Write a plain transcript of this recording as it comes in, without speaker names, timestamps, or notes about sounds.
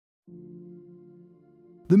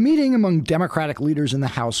The meeting among Democratic leaders in the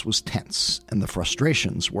House was tense, and the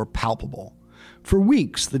frustrations were palpable. For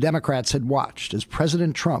weeks, the Democrats had watched as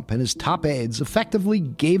President Trump and his top aides effectively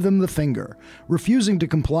gave them the finger, refusing to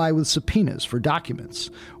comply with subpoenas for documents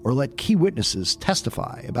or let key witnesses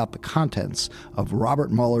testify about the contents of Robert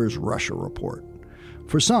Mueller's Russia report.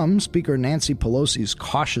 For some, Speaker Nancy Pelosi's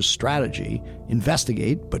cautious strategy,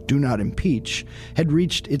 investigate but do not impeach, had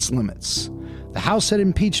reached its limits. The House had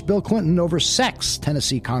impeached Bill Clinton over sex,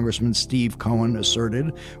 Tennessee Congressman Steve Cohen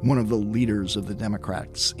asserted, one of the leaders of the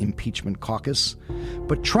Democrats' impeachment caucus.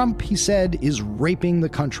 But Trump, he said, is raping the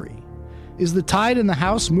country. Is the tide in the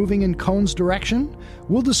House moving in Cohen's direction?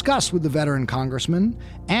 We'll discuss with the veteran congressman,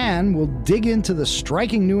 and we'll dig into the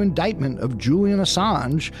striking new indictment of Julian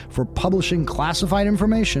Assange for publishing classified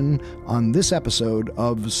information on this episode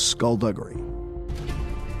of Skullduggery.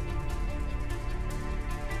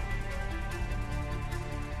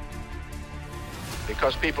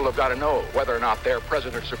 Because people have got to know whether or not their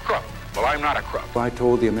president's a crook. Well, I'm not a crook. I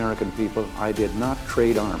told the American people I did not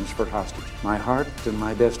trade arms for hostages. My heart and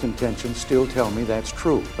my best intentions still tell me that's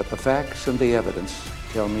true, but the facts and the evidence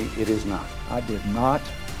tell me it is not. I did not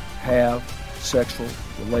have sexual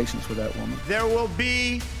relations with that woman. There will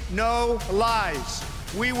be no lies.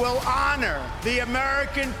 We will honor the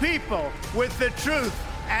American people with the truth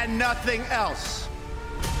and nothing else.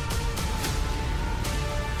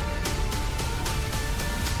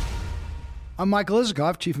 I'm Michael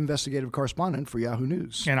Isikoff, Chief Investigative Correspondent for Yahoo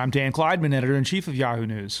News. And I'm Dan Kleidman, Editor-in-Chief of Yahoo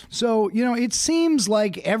News. So, it seems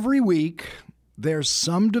like every week there's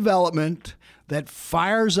some development that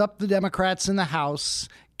fires up the Democrats in the House,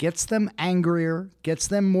 gets them angrier, gets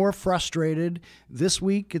them more frustrated. This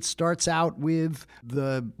week, it starts out with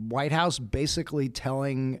the White House basically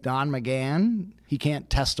telling Don McGahn he can't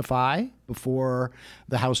testify before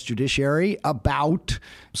the House Judiciary about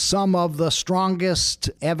some of the strongest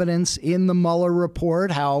evidence in the Mueller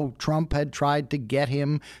report, how Trump had tried to get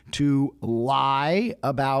him to lie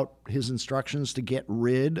about his instructions to get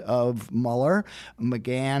rid of Mueller.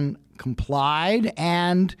 McGahn complied,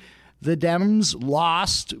 and the Dems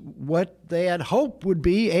lost what they had hoped would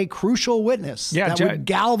be a crucial witness that would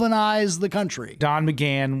galvanize the country. Don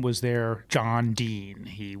McGahn was their John Dean.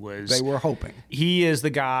 They were hoping. He is the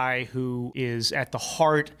guy who is at the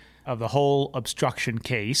heart of the whole obstruction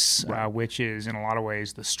case, which is in a lot of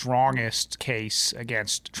ways the strongest case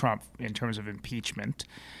against Trump in terms of impeachment.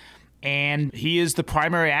 And he is the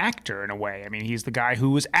primary actor in a way. I mean, he's the guy who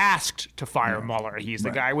was asked to fire Mueller. He's the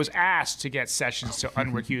guy who was asked to get Sessions to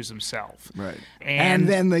unrecuse himself. Right. And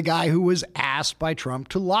then the guy who was asked by Trump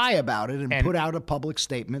to lie about it and put out a public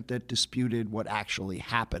statement that disputed what actually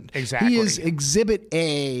happened. Exactly. He is Exhibit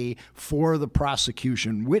A for the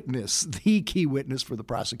prosecution, the key witness for the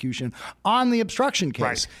prosecution on the obstruction case.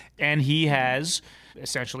 Right. And he has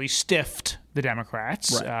essentially stiffed the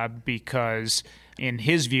Democrats because in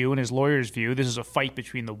his view and his lawyer's view, this is a fight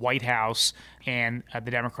between the White House and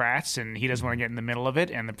the Democrats, and he doesn't want to get in the middle of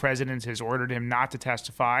it, and the president has ordered him not to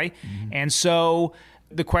testify. Mm-hmm. And so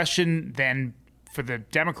the question then for the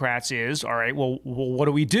Democrats is, all right, well, what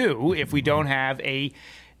do we do if we don't have a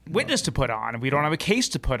witness to put on, if we don't have a case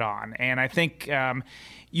to put on? And I think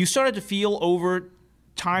you started to feel over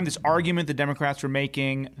time this argument the Democrats were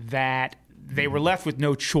making that they were left with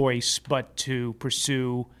no choice but to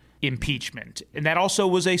pursue impeachment. And that also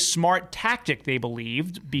was a smart tactic, they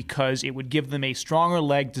believed, because it would give them a stronger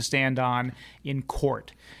leg to stand on in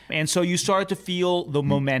court. And so you started to feel the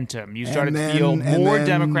momentum. You started to feel more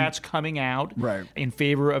Democrats coming out in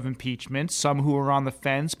favor of impeachment, some who were on the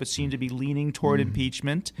fence but seemed to be leaning toward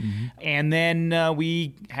impeachment. Mm-hmm. And then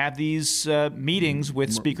we have these meetings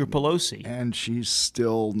with Speaker Pelosi. And she's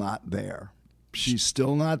still not there. She's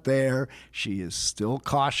still not there. She is still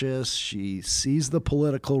cautious. She sees the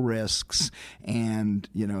political risks and,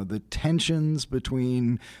 the tensions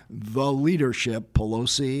between the leadership,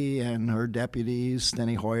 Pelosi and her deputies,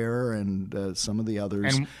 Steny Hoyer and some of the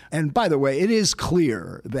others. And by the way, it is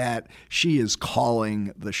clear that she is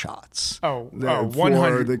calling the shots. For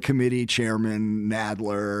 100. The committee chairman,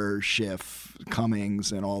 Nadler, Schiff,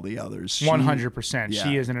 Cummings, and all the others. 100%.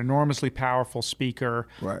 She is an enormously powerful speaker.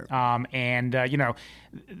 Right.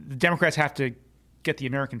 The Democrats have to get the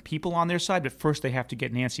American people on their side, but first they have to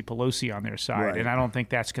get Nancy Pelosi on their side, and I don't think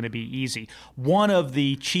that's going to be easy. One of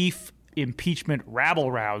the chief impeachment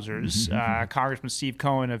rabble-rousers. Congressman Steve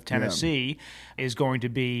Cohen of Tennessee is going to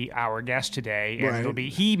be our guest today. And it'll be,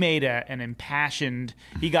 he made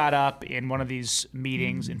he got up in one of these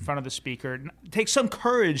meetings in front of the speaker. It takes some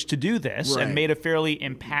courage to do this, and made a fairly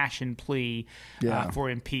impassioned plea for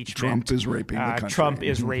impeachment. Trump is raping the country. Trump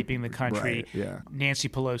is raping the country. Nancy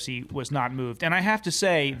Pelosi was not moved. And I have to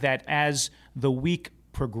say that as the week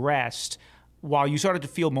progressed, while you started to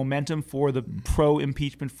feel momentum for the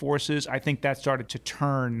pro-impeachment forces, I think that started to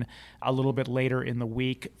turn a little bit later in the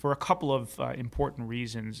week for a couple of important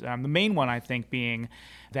reasons. The main one, I think, being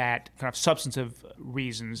that kind of substantive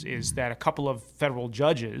reasons is that a couple of federal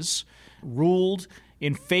judges ruled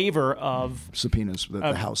in favor of subpoenas that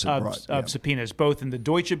the House had brought. Subpoenas, both in the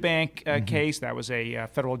Deutsche Bank case, that was a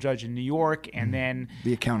federal judge in New York, and then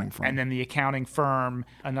the accounting firm. And then the accounting firm,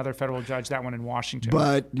 another federal judge, that one in Washington.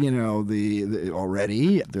 But, the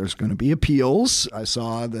already there's going to be appeals. I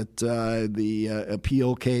saw that the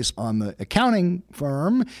appeal case on the accounting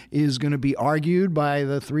firm is going to be argued by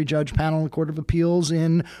the 3-judge panel in the Court of Appeals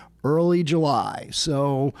in early July.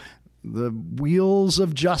 So the wheels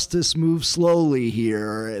of justice move slowly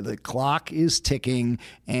here. The clock is ticking,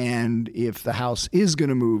 and if the House is going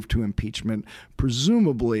to move to impeachment,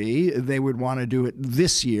 presumably they would want to do it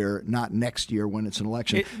this year, not next year when it's an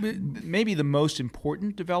election. Maybe the most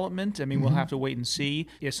important development, we'll have to wait and see,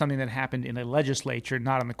 is something that happened in the legislature,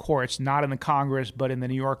 not in the courts, not in the Congress, but in the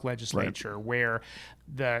New York legislature, where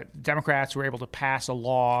the Democrats were able to pass a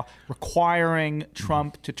law requiring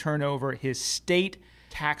Trump to turn over his state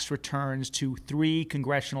tax returns to 3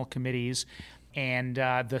 congressional committees, and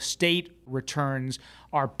the state returns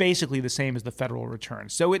are basically the same as the federal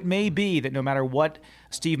returns. So it may be that no matter what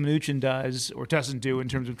Steve Mnuchin does or doesn't do in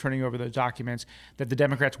terms of turning over those documents, that the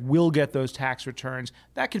Democrats will get those tax returns.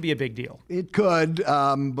 That could be a big deal. It could,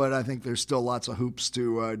 but I think there's still lots of hoops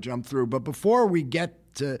to jump through. But before we get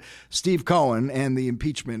to Steve Cohen and the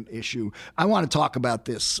impeachment issue, I want to talk about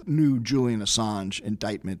this new Julian Assange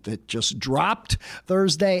indictment that just dropped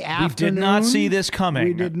Thursday afternoon. We did not see this coming.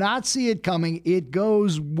 We did not see it coming. It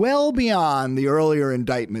goes well beyond the earlier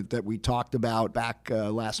indictment that we talked about back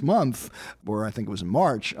last month, or I think it was in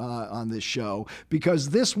March on this show, because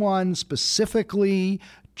this one specifically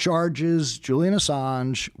charges Julian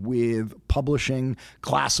Assange with publishing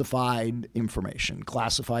classified information,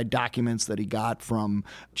 classified documents that he got from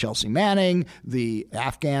Chelsea Manning, the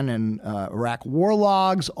Afghan and Iraq war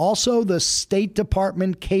logs, also the State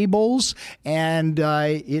Department cables. And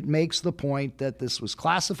it makes the point that this was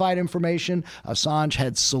classified information. Assange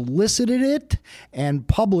had solicited it and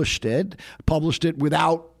published it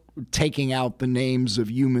without taking out the names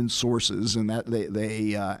of human sources, and that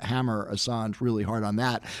they hammer Assange really hard on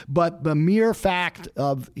that. But the mere fact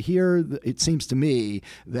of here, it seems to me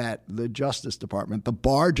that the Justice Department, the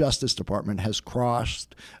Barr Justice Department, has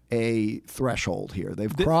crossed a threshold here.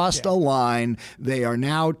 They've crossed a line. They are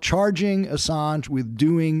now charging Assange with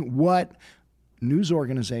doing what news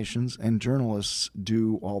organizations and journalists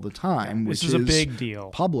do all the time, which is a big deal.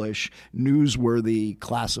 Publish newsworthy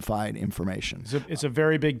classified information. It's a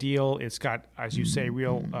very big deal. It's got, as you say,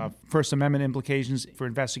 real First Amendment implications for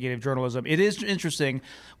investigative journalism. It is interesting,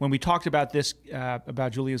 when we talked about this,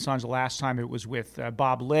 about Julian Assange the last time, it was with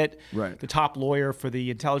Bob Litt, the top lawyer for the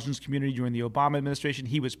intelligence community during the Obama administration.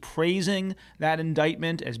 He was praising that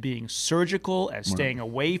indictment as being surgical, as staying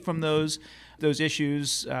away from those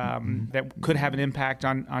issues that could have an impact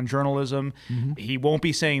on journalism. He won't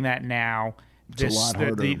be saying that now.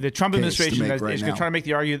 The Trump administration is going to try to make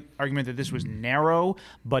the argument that this was narrow,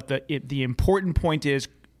 but the important point is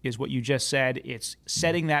what you just said. It's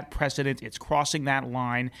setting that precedent. It's crossing that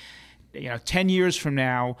line. 10 years from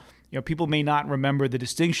now, people may not remember the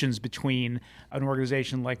distinctions between an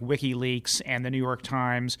organization like WikiLeaks and the New York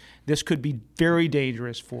Times. This could be very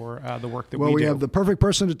dangerous for the work that we do. Well, we have the perfect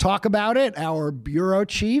person to talk about it, our bureau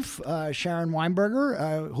chief, Sharon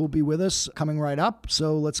Weinberger, who'll be with us coming right up.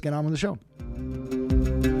 So let's get on with the show.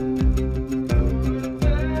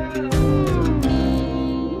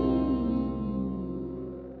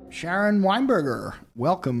 Sharon Weinberger,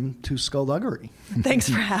 welcome to Skullduggery. Thanks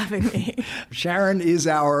for having me. Sharon is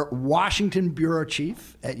our Washington bureau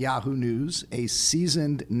chief at Yahoo News, a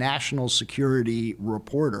seasoned national security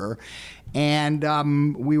reporter. And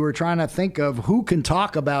we were trying to think of who can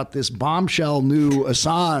talk about this bombshell new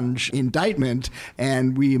Assange indictment,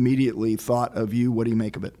 and we immediately thought of you. What do you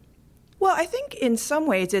make of it? Well, I think in some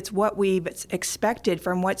ways it's what we've expected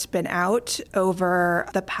from what's been out over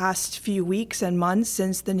the past few weeks and months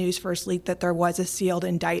since the news first leaked that there was a sealed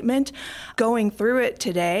indictment. Going through it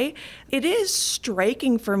today, it is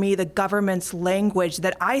striking for me the government's language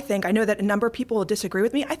that I know that a number of people will disagree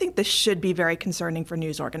with me. I think this should be very concerning for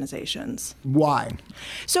news organizations. Why?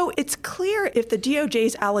 So it's clear if the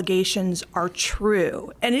DOJ's allegations are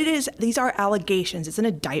true, and these are allegations, it's an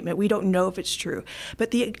indictment, we don't know if it's true,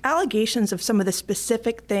 but the allegations of some of the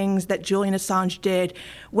specific things that Julian Assange did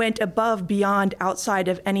went above, beyond, outside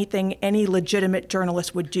of anything any legitimate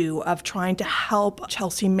journalist would do, of trying to help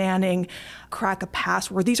Chelsea Manning crack a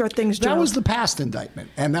password. These are things that was the past indictment,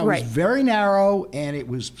 and that was very narrow, and it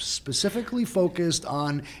was specifically focused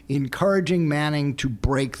on encouraging Manning to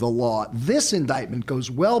break the law. This indictment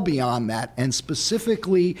goes well beyond that and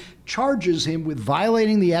specifically charges him with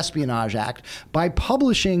violating the Espionage Act by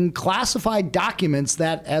publishing classified documents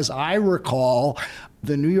that, as I recall,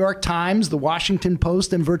 the New York Times, the Washington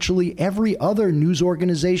Post, and virtually every other news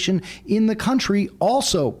organization in the country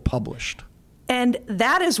also published. And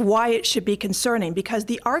that is why it should be concerning, because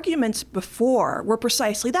the arguments before were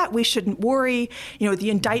precisely that. We shouldn't worry. The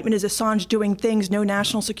indictment is Assange doing things no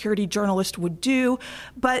national security journalist would do.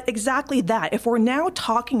 But exactly that. If we're now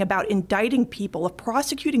talking about indicting people, of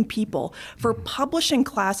prosecuting people for publishing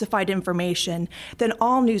classified information, then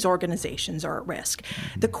all news organizations are at risk.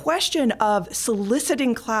 The question of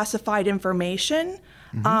soliciting classified information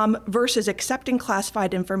versus accepting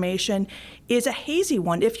classified information is a hazy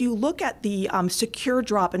one. If you look at the secure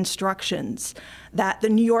drop instructions that the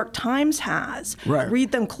New York Times has,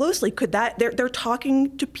 read them closely. They're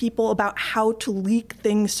talking to people about how to leak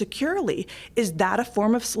things securely. Is that a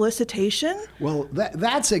form of solicitation? Well,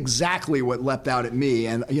 that's exactly what leapt out at me.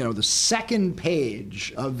 And, the second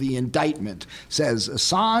page of the indictment says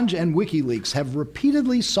Assange and WikiLeaks have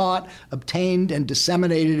repeatedly sought, obtained, and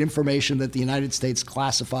disseminated information that the United States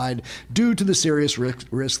classified due to the serious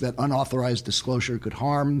risk that unauthorized disclosure could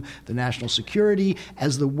harm the national security.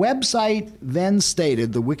 As the website then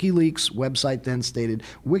stated, the WikiLeaks website then stated,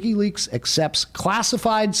 WikiLeaks accepts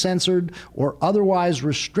classified, censored, or otherwise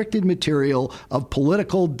restricted material of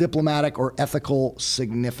political, diplomatic, or ethical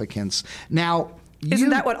significance. Now, isn't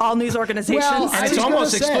that what all news organizations do? And it's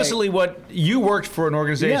almost explicitly what you worked for an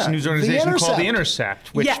organization, news organization called The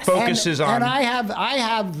Intercept, which focuses on. And I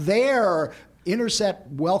have their Intercept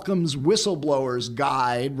Welcomes Whistleblowers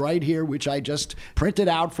Guide right here, which I just printed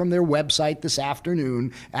out from their website this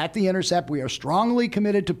afternoon. At The Intercept, we are strongly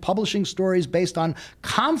committed to publishing stories based on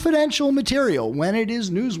confidential material when it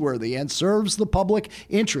is newsworthy and serves the public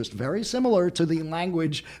interest. Very similar to the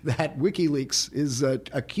language that WikiLeaks is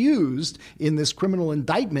accused in this criminal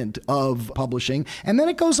indictment of publishing. And then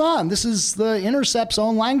it goes on. This is The Intercept's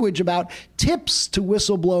own language about tips to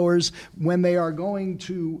whistleblowers when they are going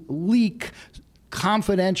to leak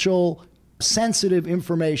confidential, sensitive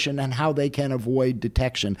information and how they can avoid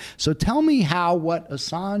detection. So tell me how what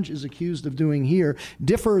Assange is accused of doing here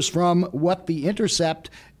differs from what The Intercept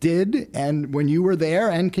did and when you were there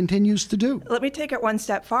and continues to do. Let me take it one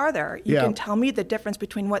step farther. You can tell me the difference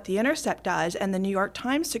between what The Intercept does and the New York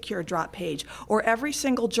Times secure drop page, or every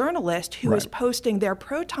single journalist who is posting their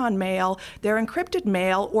Proton mail, their encrypted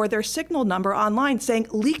mail, or their signal number online saying,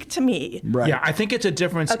 leak to me. Yeah, I think it's a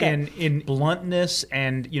difference in bluntness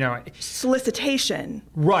and, solicitation.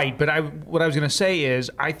 Right, but what I was going to say is,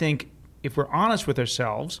 I think if we're honest with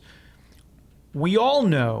ourselves, we all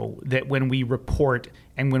know that when we report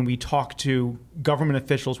and when we talk to government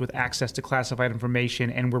officials with access to classified information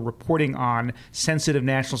and we're reporting on sensitive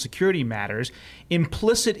national security matters,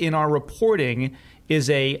 implicit in our reporting is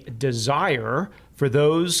a desire for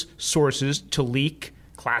those sources to leak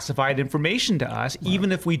classified information to us,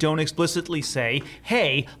 even if we don't explicitly say,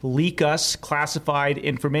 hey, leak us classified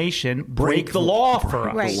information, break the law for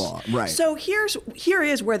us. Right. So here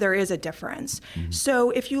is where there is a difference.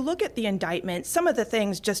 So if you look at the indictment, some of the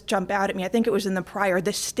things just jump out at me. I think it was in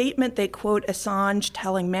the statement they quote Assange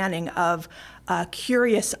telling Manning of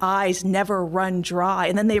curious eyes never run dry.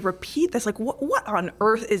 And then they repeat this, like, what on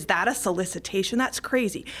earth is that a solicitation? That's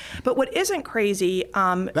crazy. But what isn't crazy...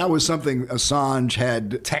 that was something Assange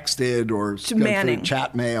had texted or through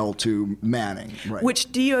chat mail to Manning. Right.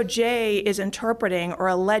 Which DOJ is interpreting or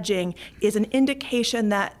alleging is an indication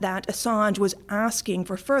that Assange was asking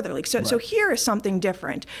for further leaks. So here is something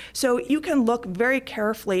different. So you can look very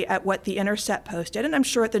carefully at what The Intercept posted, and I'm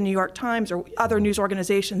sure at the New York Times or other news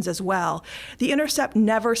organizations as well. The Intercept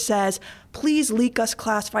never says, please leak us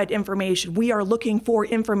classified information. We are looking for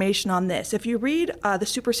information on this. If you read the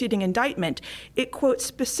superseding indictment, it quotes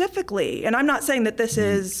specifically, and I'm not saying that this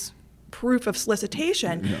is proof of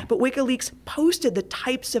solicitation, but WikiLeaks posted the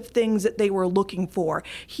types of things that they were looking for.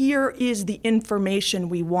 Here is the information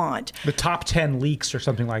we want. The top 10 leaks or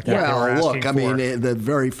something like that. Well, look, I mean, the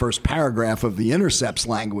very first paragraph of the Intercept's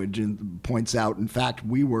language points out, in fact,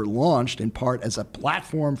 we were launched in part as a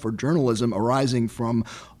platform for journalism arising from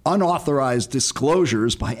unauthorized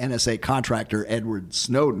disclosures by NSA contractor Edward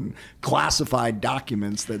Snowden, classified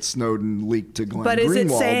documents that Snowden leaked to Glenn Greenwald, is it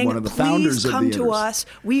saying, one of the founders of the Intercept. Please come to us.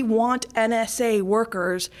 We want NSA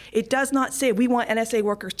workers. It does not say we want NSA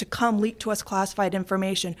workers to come leak to us classified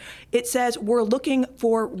information. It says we're looking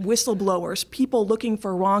for whistleblowers, people looking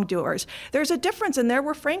for wrongdoers. There's a difference, and there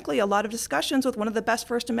were, frankly, a lot of discussions with one of the best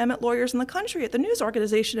First Amendment lawyers in the country at the news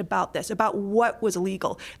organization about this, about what was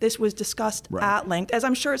illegal. This was discussed at length, as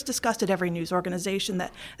I'm sure it's discussed at every news organization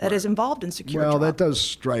that is involved in secure Well, trial. that does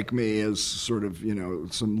strike me as sort of,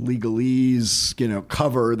 some legalese,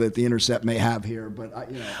 cover that the Intercept may have here. But, I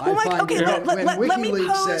find when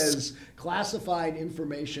WikiLeaks says classified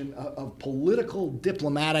information of political,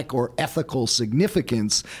 diplomatic, or ethical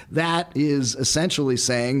significance, that is essentially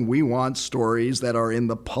saying we want stories that are in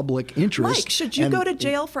the public interest. Mike, should you go to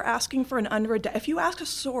jail for asking for an unredacted? If you ask a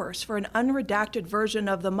source for an unredacted version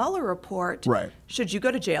of the Mueller report, should you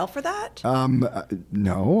go to jail for that?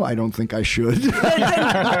 No, I don't think I should.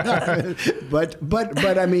 but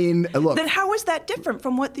I mean, look. Then how is that different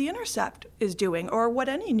from what the Intercept is doing or what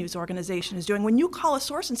any news organization is doing? When you call a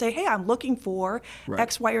source and say, hey, I'm looking for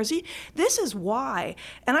X, Y, or Z, this is why.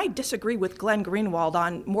 And I disagree with Glenn Greenwald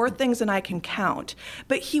on more things than I can count.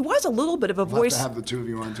 But he was a little bit of a voice. Have to have the two of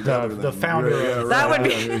you on together. The founder of that would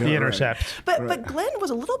be the Intercept. But Glenn was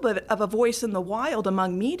a little bit of a voice in the wild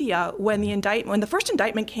among media when the first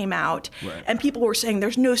indictment came out, and people were saying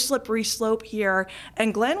there's no slippery slope here.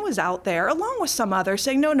 And Glenn was out there, along with some others,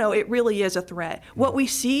 saying, no, it really is a threat. What we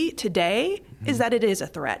see today is that it is a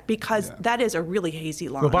threat, because that is a really hazy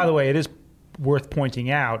line. Well, by the way, it is worth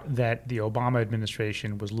pointing out that the Obama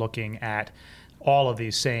administration was looking at all of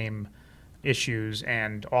these same issues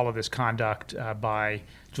and all of this conduct by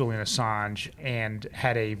Julian Assange, and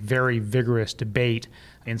had a very vigorous debate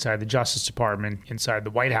inside the Justice Department, inside the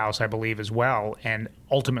White House, I believe, as well, and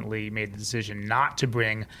ultimately made the decision not to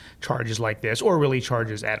bring charges like this, or really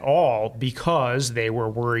charges at all, because they were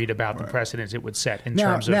worried about the precedents it would set in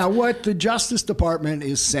terms of... Now, what the Justice Department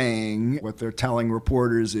is saying, what they're telling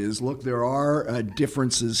reporters is, look, there are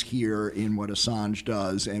differences here in what Assange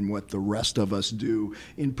does and what the rest of us do.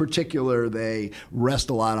 In particular, they rest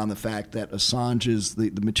a lot on the fact that Assange's,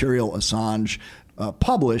 the material Assange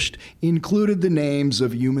published included the names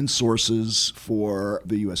of human sources for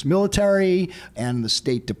the U.S. military and the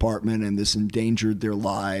State Department, and this endangered their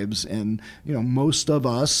lives. And, most of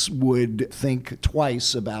us would think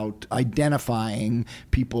twice about identifying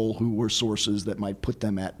people who were sources that might put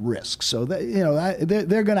them at risk. So,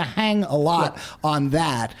 they're going to hang a lot on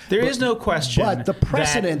that. There is no question. But the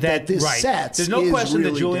precedent that this sets There's no question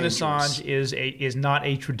really that Julian dangerous. Assange is not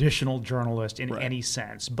a traditional journalist in any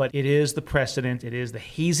sense, but it is the precedent. It is the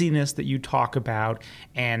haziness that you talk about.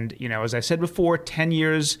 And, as I said before, 10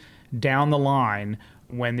 years down the line,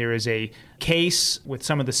 when there is a case with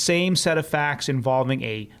some of the same set of facts involving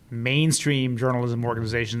a mainstream journalism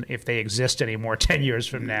organization, if they exist anymore 10 years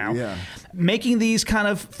from now, making these kind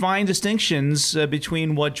of fine distinctions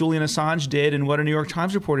between what Julian Assange did and what a New York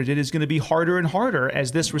Times reporter did is going to be harder and harder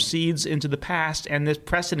as this recedes into the past and this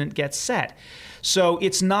precedent gets set. So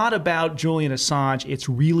it's not about Julian Assange. It's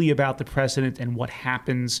really about the precedent and what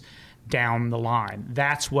happens down the line.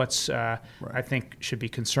 That's what's, I think, should be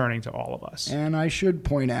concerning to all of us. And I should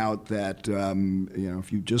point out that,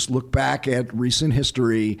 if you just look back at recent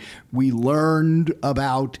history, we learned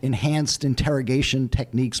about enhanced interrogation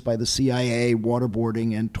techniques by the CIA,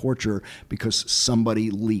 waterboarding, and torture because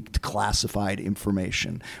somebody leaked classified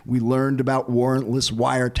information. We learned about warrantless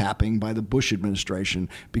wiretapping by the Bush administration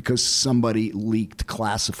because somebody leaked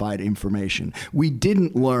classified information. We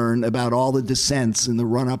didn't learn about all the dissents in the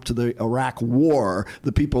run-up to the Iraq War,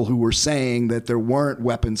 the people who were saying that there weren't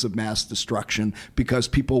weapons of mass destruction because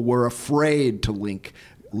people were afraid to leak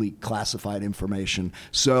classified information.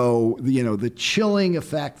 So, the chilling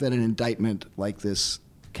effect that an indictment like this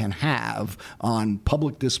can have on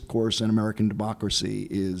public discourse and American democracy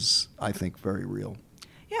is, I think, very real.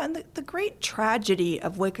 Yeah, and the great tragedy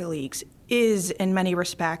of WikiLeaks is, in many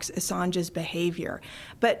respects, Assange's behavior.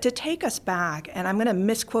 But to take us back, and I'm going to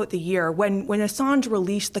misquote the year, when Assange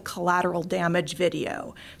released the collateral damage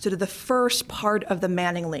video, sort of the first part of the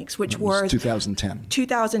Manning leaks, which was 2010.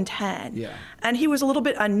 2010. Yeah. And he was a little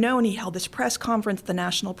bit unknown. He held this press conference at the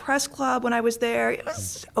National Press Club when I was there. It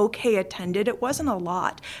was okay attended. It wasn't a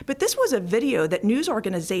lot. But this was a video that news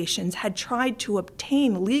organizations had tried to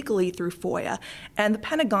obtain legally through FOIA, and the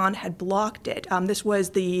Pentagon had blocked it. It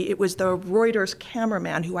was the Reuters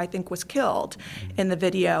cameraman who I think was killed in the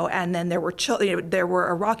video, and then there were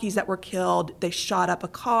Iraqis that were killed. They shot up a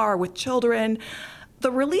car with children.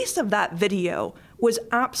 The release of that video was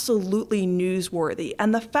absolutely newsworthy,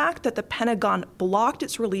 and the fact that the Pentagon blocked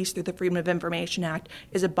its release through the Freedom of Information Act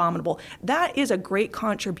is abominable. That is a great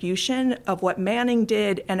contribution of what Manning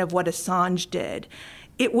did and of what Assange did.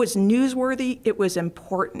 It was newsworthy, it was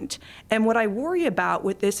important. And what I worry about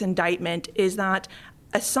with this indictment is that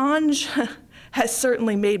Assange has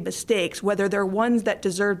certainly made mistakes. Whether they're ones that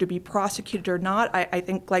deserve to be prosecuted or not, I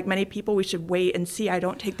think, like many people, we should wait and see. I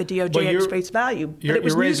don't take the DOJ at its face value, but it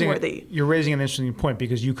was newsworthy. You're raising an interesting point,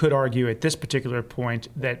 because you could argue at this particular point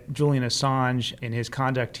that Julian Assange, in his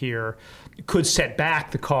conduct here, could set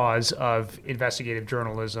back the cause of investigative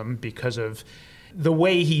journalism because of the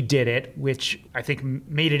way he did it, which I think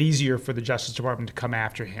made it easier for the Justice Department to come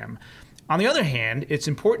after him. On the other hand, it's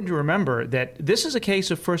important to remember that this is a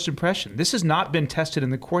case of first impression. This has not been tested in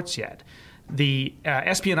the courts yet. The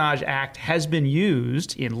Espionage Act has been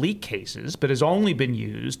used in leak cases, but has only been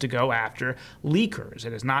used to go after leakers.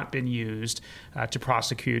 It has not been used to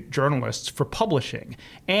prosecute journalists for publishing.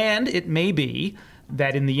 And it may be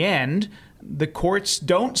that in the end, the courts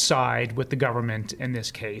don't side with the government in this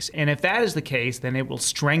case. And if that is the case, then it will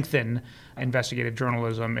strengthen investigative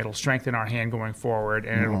journalism. It'll strengthen our hand going forward,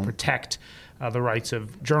 and it will protect the rights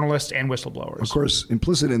of journalists and whistleblowers. Of course,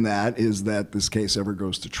 implicit in that is that this case ever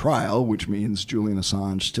goes to trial, which means Julian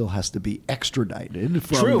Assange still has to be extradited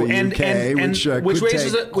from the UK, which could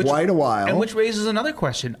take quite a while. And which raises another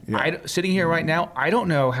question. Yeah. Sitting here right now, I don't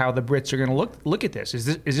know how the Brits are going to look at this. Is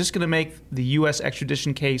this going to make the U.S.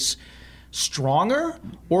 extradition case stronger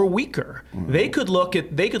or weaker? They could look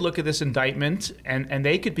at this indictment and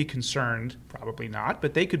they could be concerned, probably not,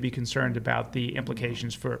 but they could be concerned about the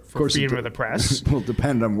implications for freedom of the press. It will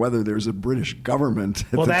depend on whether there's a British government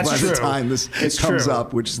by the time this comes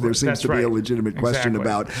up, which there seems to be a legitimate question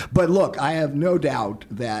about. But look, I have no doubt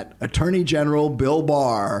that Attorney General Bill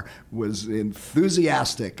Barr was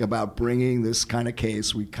enthusiastic about bringing this kind of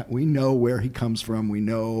case. We know where he comes from. We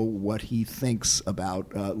know what he thinks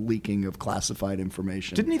about leaking of classified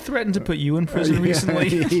information. Didn't he threaten to put you in prison recently?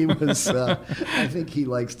 He was. I think he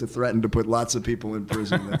likes to threaten to put lots of people in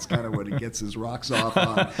prison. That's kind of what he gets his rocks off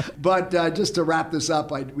on. But just to wrap this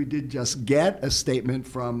up, we did just get a statement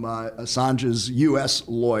from Assange's U.S.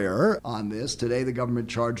 lawyer on this. Today, the government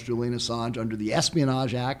charged Julian Assange under the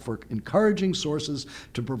Espionage Act for encouraging sources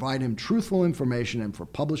to provide him truthful information and for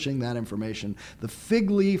publishing that information. The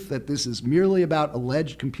fig leaf that this is merely about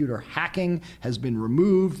alleged computer hacking has been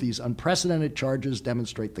removed. These unprecedented charges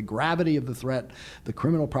demonstrate the gravity of the threat the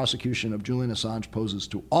criminal prosecution of Julian Assange poses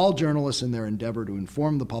to all journalists in their endeavor to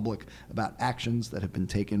inform the public about actions that have been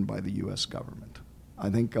taken by the U.S. government.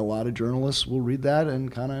 I think a lot of journalists will read that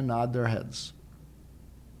and kind of nod their heads.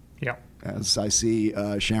 Yeah. As I see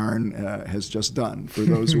Sharon has just done, for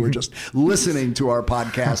those who are just listening to our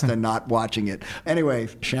podcast and not watching it. Anyway,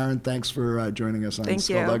 Sharon, thanks for joining us on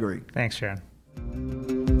Skullduggery. Thanks, Sharon.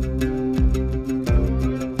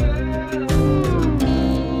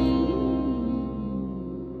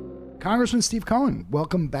 Congressman Steve Cohen,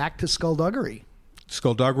 welcome back to Skullduggery.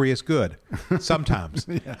 Skullduggery is good, sometimes.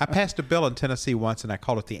 Yeah. I passed a bill in Tennessee once, and I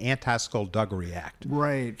called it the Anti-Skullduggery Act.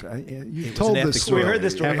 Right. You told this story. We heard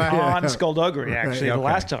this story on Skullduggery, actually, the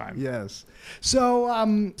last time. Yes.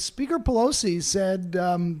 So Speaker Pelosi said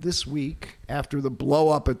this week, after the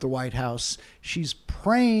blow-up at the White House, she's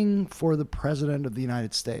praying for the President of the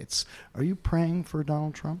United States. Are you praying for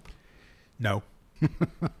Donald Trump? No.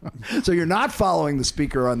 So you're not following the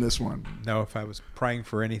Speaker on this one? No, if I was praying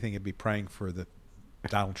for anything, it'd be praying for the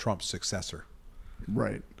Donald Trump's successor.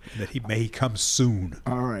 Right. That he may come soon.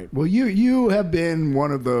 All right. Well, you have been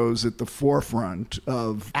one of those at the forefront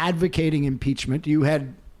of advocating impeachment. You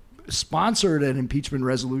had sponsored an impeachment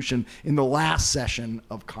resolution in the last session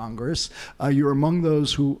of Congress. You're among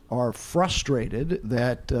those who are frustrated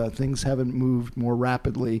that things haven't moved more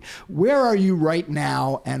rapidly. Where are you right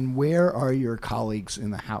now, and where are your colleagues in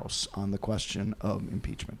the House on the question of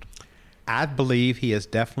impeachment? I believe he has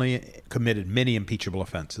definitely committed many impeachable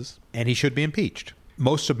offenses, and he should be impeached.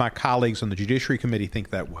 Most of my colleagues on the Judiciary Committee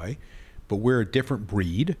think that way, but we're a different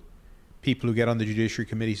breed. people who get on the Judiciary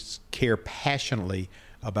Committee care passionately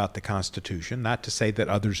about the Constitution. Not to say that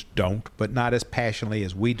others don't, but not as passionately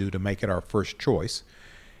as we do to make it our first choice.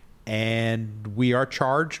 And we are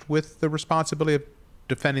charged with the responsibility of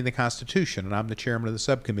defending the Constitution, and I'm the chairman of the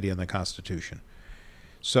subcommittee on the Constitution.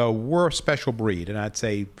 So we're a special breed, and I'd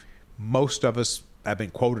say most of us, I've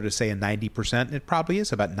been quoted as saying 90%, and it probably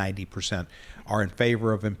is about 90%, are in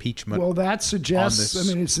favor of impeachment. Well, that suggests,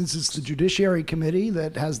 I mean, since it's the Judiciary Committee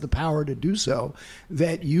that has the power to do so,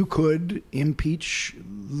 that you could impeach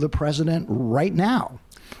the president right now.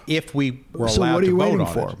 If we were So allowed what are to you vote waiting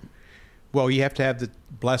on for? it. Well, you have to have the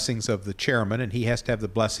blessings of the chairman, and he has to have the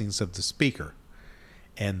blessings of the speaker.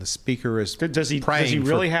 And the speaker is Does he praying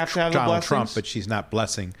really for have to have the Donald blessings? Trump, but she's not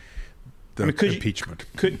blessing the impeachment.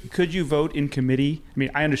 Could you vote in committee? I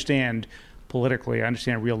mean, I understand politically, I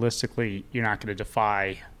understand realistically, you're not going to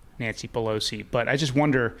defy Nancy Pelosi, but I just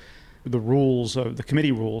wonder the rules of the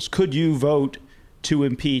committee rules. Could you vote to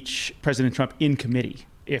impeach President Trump in committee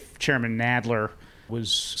if Chairman Nadler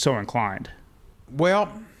was so inclined?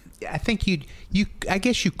 Well, I think I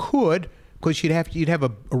guess you could, because you'd have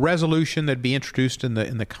a resolution that'd be introduced in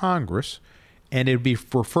the Congress, and it'd be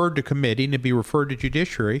referred to committee, and it'd be referred to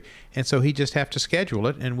judiciary, and so he'd just have to schedule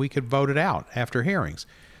it, and we could vote it out after hearings.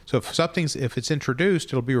 So if it's introduced,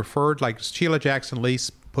 it'll be referred, like Sheila Jackson-Lee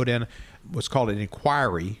put in what's called an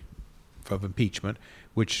inquiry of impeachment,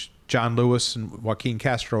 which John Lewis and Joaquin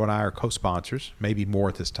Castro and I are co-sponsors, maybe more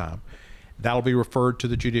at this time. That'll be referred to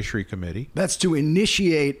the Judiciary Committee. That's to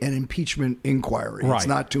initiate an impeachment inquiry. Right. It's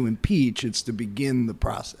not to impeach, it's to begin the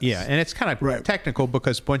process. Yeah, and it's kind of technical,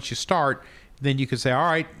 because once you start, then you can say, all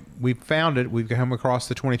right, we've found it. We've come across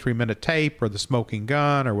the 23-minute tape or the smoking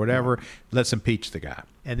gun or whatever. Let's impeach the guy.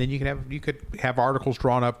 And then you could have articles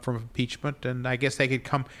drawn up from impeachment, and I guess they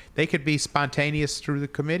could be spontaneous through the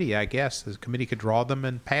committee, I guess. The committee could draw them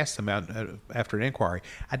and pass them out after an inquiry.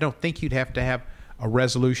 I don't think you'd have to have a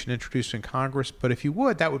resolution introduced in Congress, but if you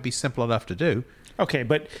would, that would be simple enough to do. Okay,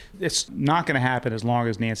 but it's not going to happen as long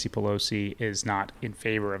as Nancy Pelosi is not in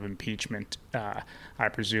favor of impeachment, I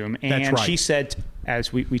presume. And That's right. She said,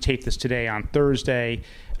 as we tape this today on Thursday,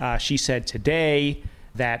 she said today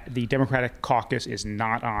that the Democratic caucus is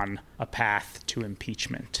not on a path to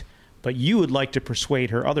impeachment. But you would like to persuade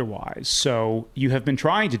her otherwise. So you have been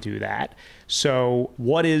trying to do that. So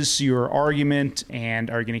what is your argument, and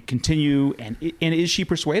are you going to continue, and is she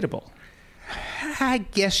persuadable? I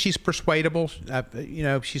guess she's persuadable.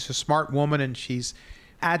 She's a smart woman, and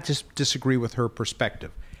I just disagree with her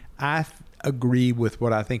perspective. I agree with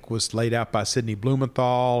what I think was laid out by Sidney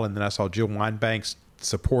Blumenthal, and then I saw Jill Wine-Bank's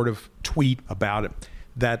supportive tweet about it,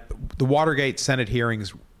 that the Watergate Senate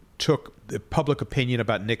hearings took the public opinion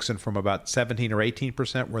about Nixon from about 17 or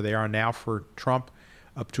 18%, where they are now for Trump,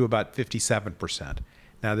 up to about 57%.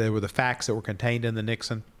 Now, there were the facts that were contained in the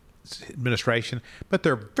Nixon administration, but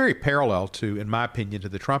they're very parallel to, in my opinion, to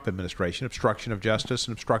the Trump administration: obstruction of justice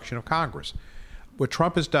and obstruction of Congress. What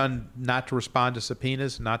Trump has done, not to respond to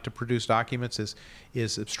subpoenas, not to produce documents,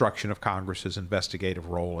 is obstruction of Congress's investigative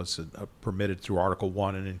role as permitted through Article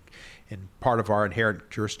 1 and part of our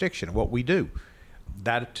inherent jurisdiction, what we do.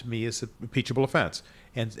 That, to me, is an impeachable offense.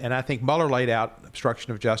 And I think Mueller laid out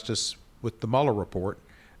obstruction of justice with the Mueller report.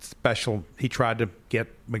 He tried to get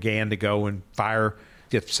McGahn to go and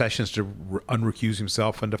get Sessions to unrecuse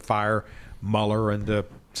himself and to fire Mueller and to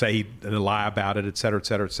say and to lie about it, et cetera, et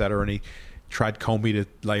cetera, et cetera. And he tried Comey to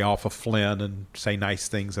lay off of Flynn and say nice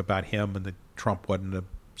things about him, and that Trump wasn't a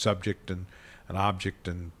subject and an object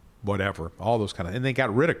and whatever, all those kind of. And they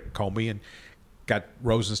got rid of Comey and got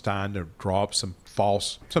Rosenstein to draw up some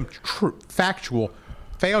factual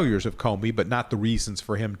failures of Comey, but not the reasons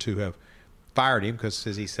for him to have fired him, because,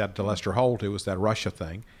 as he said to Lester Holt, it was that Russia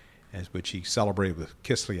thing, as which he celebrated with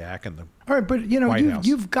Kislyak and the All right, but White House.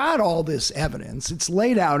 You've got all this evidence. It's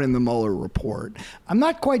laid out in the Mueller report. I'm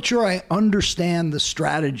not quite sure I understand the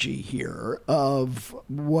strategy here of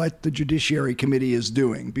what the Judiciary Committee is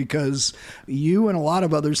doing, because you and a lot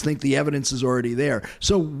of others think the evidence is already there.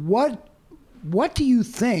 So what do you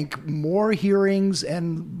think more hearings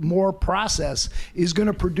and more process is going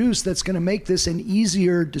to produce that's going to make this an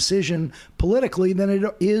easier decision politically than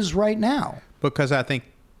it is right now? Because I think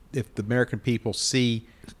if the American people see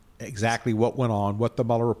exactly what went on, what the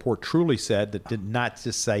Mueller report truly said, that did not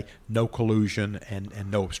just say no collusion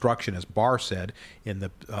and no obstruction, as Barr said in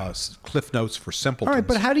the Cliff Notes for Simpletons. All right,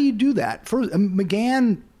 but how do you do that? First,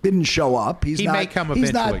 McGahn didn't show up. He may come eventually.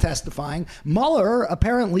 He's not testifying. Mueller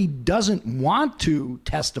apparently doesn't want to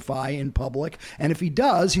testify in public. And if he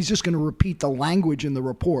does, he's just going to repeat the language in the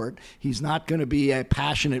report. He's not going to be a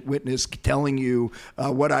passionate witness telling you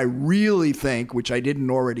what I really think, which I didn't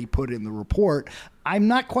already put in the report. I'm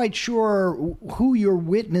not quite sure who your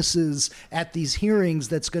witnesses at these hearings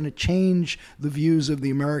that's going to change the views of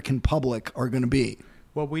the American public are going to be.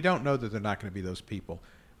 Well, we don't know that they're not going to be those people.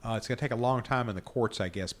 It's going to take a long time in the courts, I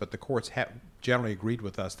guess, but the courts have generally agreed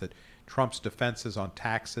with us that Trump's defenses on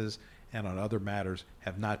taxes and on other matters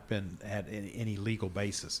have not had any legal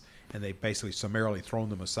basis, and they've basically summarily thrown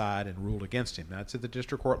them aside and ruled against him. That's at the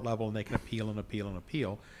district court level, and they can appeal and appeal and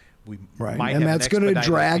appeal. We might and have that's going to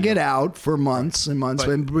drag it out for months and months.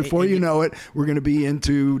 And before you know it, we're going to be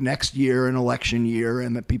into next year, an election year,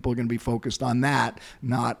 and that people are going to be focused on that,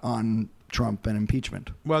 not on Trump and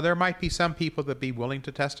impeachment. Well, there might be some people that be willing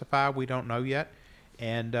to testify. We don't know yet.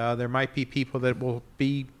 And there might be people that will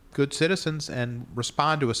be good citizens and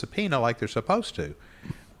respond to a subpoena like they're supposed to.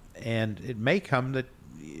 And it may come that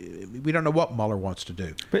we don't know what Mueller wants to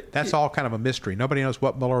do. But that's all kind of a mystery. Nobody knows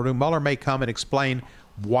what Mueller will do. Mueller may come and explain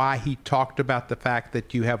why he talked about the fact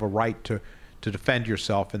that you have a right to defend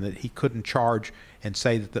yourself and that he couldn't charge and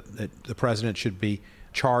say that the president should be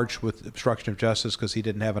charged with obstruction of justice because he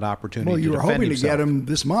didn't have an opportunity to defend himself. Well, you were hoping to get him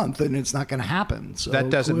this month, and it's not going to happen. So that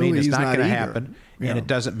doesn't mean it's not going to happen, and it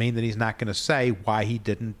doesn't mean that he's not going to say why he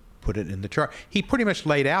didn't put it in the charge. He pretty much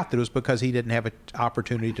laid out that it was because he didn't have an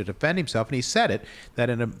opportunity to defend himself, and he said it, that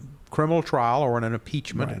in a criminal trial or in an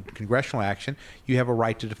impeachment, a congressional action, you have a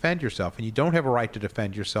right to defend yourself, and you don't have a right to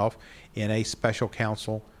defend yourself in a special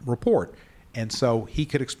counsel report. And so he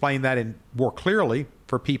could explain that more clearly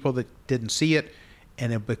for people that didn't see it,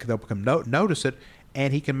 and they'll notice it,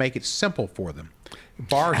 and he can make it simple for them.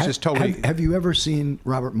 Barr just totally... Have you ever seen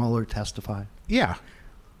Robert Mueller testify? Yeah.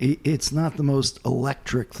 It's not the most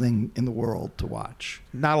electric thing in the world to watch.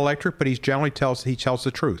 Not electric, but he tells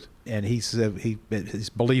the truth, and he's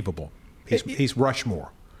believable. He's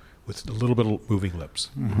Rushmore with a little bit of moving lips.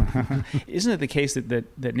 Isn't it the case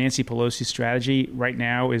that Nancy Pelosi's strategy right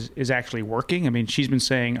now is actually working? I mean, she's been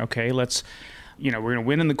saying, okay, we're going to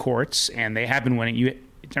win in the courts, and they have been winning.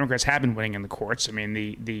 Democrats have been winning in the courts. I mean,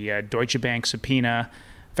 the Deutsche Bank subpoena,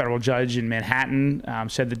 federal judge in Manhattan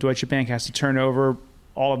said that Deutsche Bank has to turn over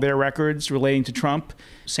all of their records relating to Trump.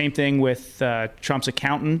 Same thing with Trump's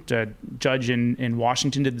accountant. A judge in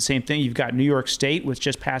Washington did the same thing. You've got New York State, which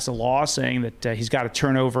just passed a law saying that he's got to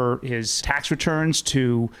turn over his tax returns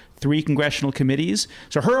to 3 congressional committees.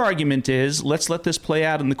 So her argument is, let's let this play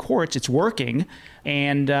out in the courts. It's working.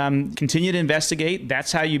 And continue to investigate.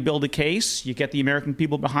 That's how you build a case. You get the American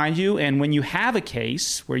people behind you. And when you have a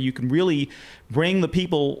case where you can really bring the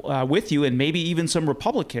people with you, and maybe even some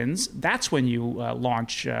Republicans, that's when you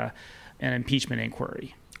launch an impeachment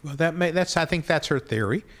inquiry. Well, I think that's her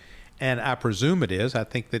theory. And I presume it is. I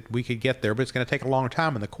think that we could get there, but it's going to take a long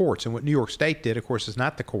time in the courts. And what New York State did, of course, is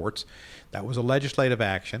not the courts. That was a legislative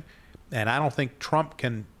action. And I don't think Trump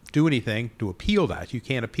can do anything to appeal that. You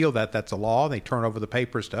can't appeal that. That's a law. They turn over the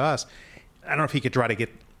papers to us. I don't know if he could try to get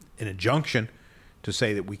an injunction to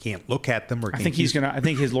say that we can't look at them. Or I think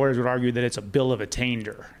his lawyers would argue that it's a bill of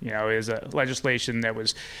attainder. Is a legislation that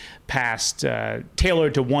was passed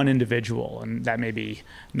tailored to one individual, and that may be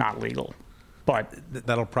not legal. But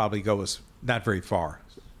that'll probably go not very far.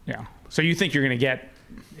 Yeah. So you think you're going to get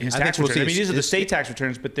his tax returns? I mean, these are the state tax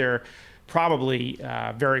returns, but they're probably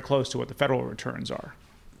very close to what the federal returns are.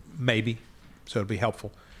 Maybe. So it'll be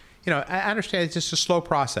helpful. I understand it's just a slow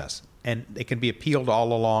process, and it can be appealed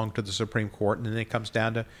all along to the Supreme Court, and then it comes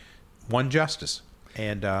down to one justice.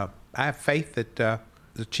 And I have faith that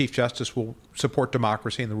the Chief Justice will support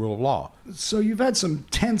democracy and the rule of law. So you've had some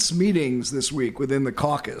tense meetings this week within the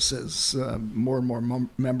caucus as more and more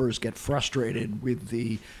members get frustrated with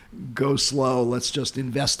the go slow, let's just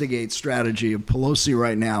investigate strategy of Pelosi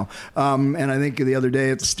right now. And I think the other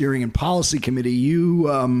day at the Steering and Policy Committee,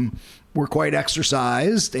 you were quite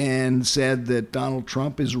exercised and said that Donald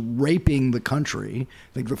Trump is raping the country.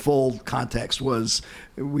 I think the full context was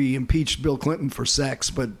we impeached Bill Clinton for sex,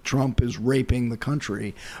 but Trump is raping the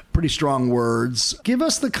country. Pretty strong words. Give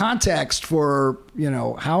us the context for,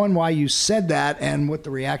 how and why you said that and what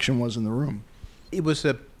the reaction was in the room. It was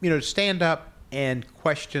to stand up and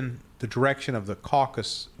question the direction of the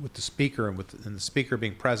caucus with the speaker and the speaker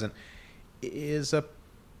being present is a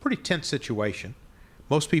pretty tense situation.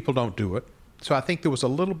 Most people don't do it. So I think there was a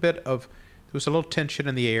little tension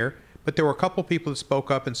in the air, but there were a couple people that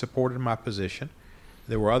spoke up and supported my position.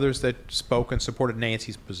 There were others that spoke and supported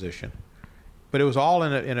Nancy's position. But it was all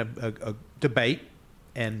in a debate,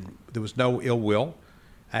 and there was no ill will.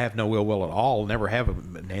 I have no ill will at all. Never have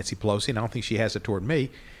a Nancy Pelosi, and I don't think she has it toward me.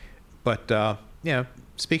 But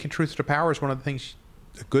speaking truth to power is one of the things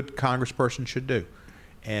a good congressperson should do.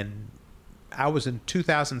 And I was in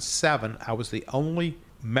 2007. I was the only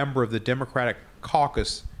member of the Democratic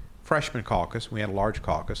caucus, freshman caucus. We had a large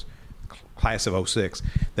caucus, class of 06,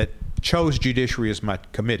 that chose judiciary as my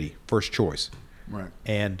committee, first choice. Right.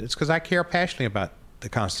 And it's because I care passionately about the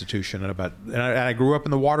Constitution and I grew up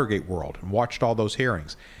in the Watergate world and watched all those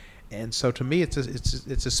hearings. And so to me, it's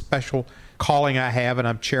a special calling I have, and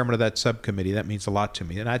I'm chairman of that subcommittee. That means a lot to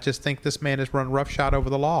me. And I just think this man has run roughshod over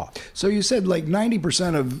the law. So you said like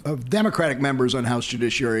 90% of Democratic members on House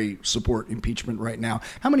Judiciary support impeachment right now.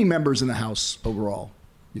 How many members in the House overall,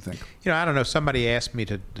 you think? I don't know. Somebody asked me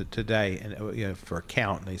today and for a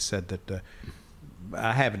count, and they said that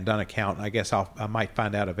I haven't done a count. I guess I might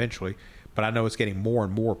find out eventually. But I know it's getting more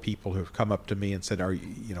and more people who have come up to me and said,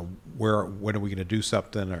 when are we going to do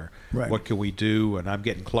something, or what can we do? And I'm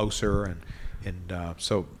getting closer.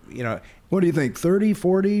 So, What do you think, 30,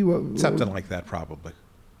 40? Something like that, probably.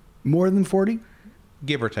 More than 40?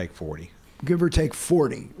 Give or take 40. Give or take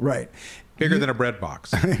 40, right. Bigger than a bread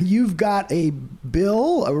box. You've got a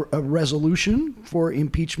bill, a resolution for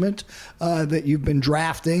impeachment that you've been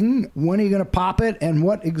drafting. When are you going to pop it, and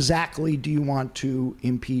what exactly do you want to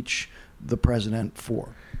impeach the president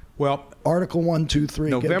for? Well, Article 1, 2,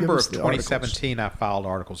 3. November of 2017, I filed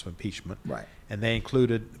articles of impeachment. Right. And they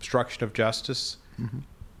included obstruction of justice,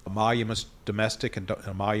 emoluments domestic and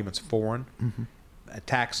emoluments foreign,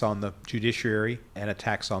 attacks on the judiciary, and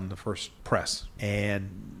attacks on the first press.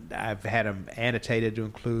 And I've had them annotated to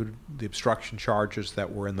include the obstruction charges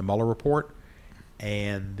that were in the Mueller report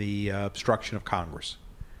and the obstruction of Congress.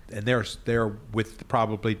 And they're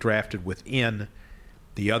probably drafted within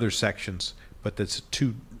the other sections, but that's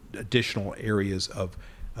two additional areas of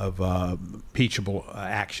impeachable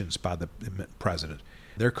actions by the president.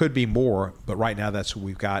 There could be more, but right now that's what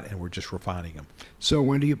we've got, and we're just refining them. So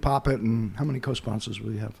when do you pop it, and how many co-sponsors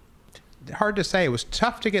will you have? Hard to say. It was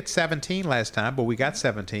tough to get 17 last time, but we got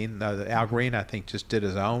 17. Al Green, I think, just did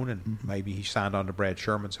his own, and maybe he signed on to Brad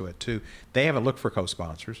Sherman's, who had 2. They haven't looked for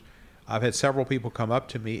co-sponsors. I've had several people come up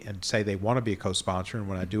to me and say they want to be a co-sponsor, and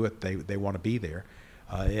when I do it, they want to be there.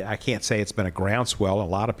 I can't say it's been a groundswell, a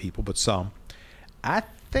lot of people, but some. I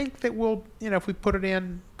think that we'll, if we put it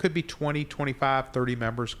in, could be 20, 25, 30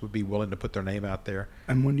 members would be willing to put their name out there.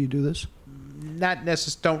 And when do you do this? Not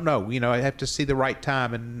necessarily, don't know. I have to see the right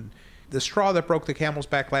time. And the straw that broke the camel's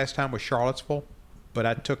back last time was Charlottesville, but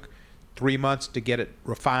I took 3 months to get it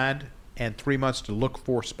refined and 3 months to look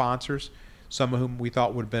for sponsors, some of whom we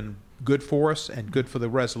thought would have been good for us and good for the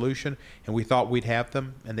resolution, and we thought we'd have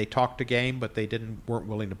them, and they talked a game, but they weren't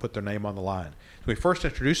willing to put their name on the line. So we first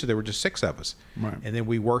introduced it, there were just 6 of us. Right. And then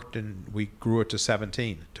we worked and we grew it to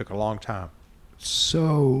 17. It took a long time.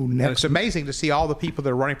 So and it's amazing to see all the people that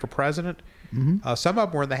are running for president. Some of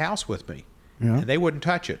them were in the House with me, and they wouldn't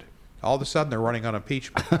touch it. All of a sudden, they're running on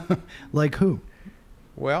impeachment. Like who?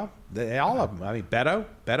 Well, all of them. I mean, Beto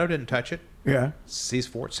didn't touch it. Yeah. He's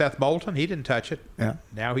for it. Seth Moulton, he didn't touch it. Yeah.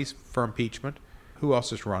 Now he's for impeachment. Who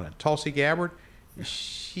else is running? Tulsi Gabbard, I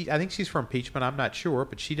think she's for impeachment. I'm not sure,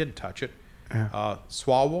 but she didn't touch it. Yeah.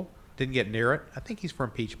 Swalwell didn't get near it. I think he's for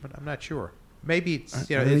impeachment. I'm not sure. Maybe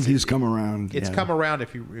it's I think he's come around. It's come around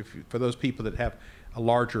if you for those people that have a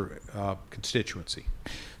larger constituency.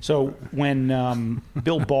 So when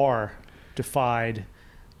Bill Barr defied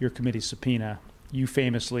your committee's subpoena, you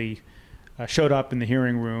famously showed up in the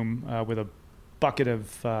hearing room with a bucket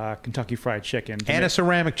of Kentucky Fried Chicken. And a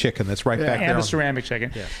ceramic chicken that's right back there. And a ceramic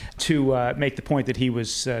chicken. Yeah. To make the point that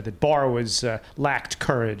that Barr lacked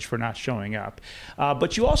courage for not showing up.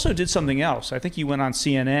 But you also did something else. I think you went on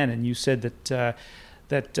CNN and you said that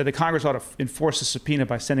the Congress ought to enforce a subpoena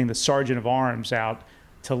by sending the Sergeant of Arms out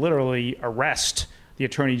to literally arrest the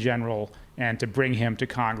Attorney General and to bring him to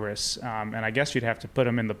Congress. And I guess you'd have to put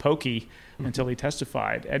him in the pokey until he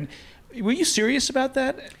testified. And were you serious about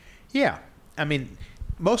that? Yeah. I mean,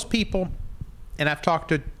 most people, and I've talked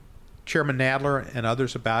to Chairman Nadler and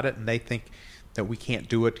others about it, and they think that we can't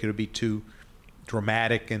do it. It would be too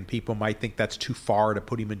dramatic, and people might think that's too far to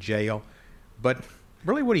put him in jail. But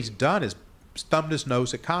really what he's done is thumbed his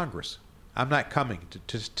nose at Congress. I'm not coming to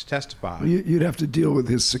testify. You'd have to deal with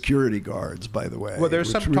his security guards, by the way. Well, there's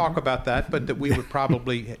some talk about that, but that we would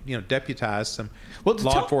probably, deputize some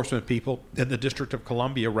law enforcement people in the District of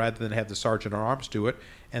Columbia rather than have the Sergeant at Arms do it,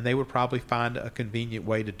 and they would probably find a convenient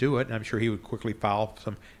way to do it. And I'm sure he would quickly file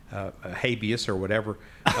some habeas or whatever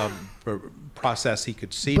process he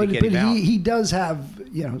could see but, to get him out. He does have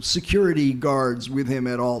security guards with him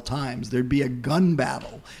at all times. There'd be a gun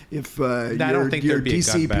battle if I don't think your there'd be a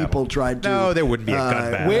DC gun people battle. tried to. No, there wouldn't be a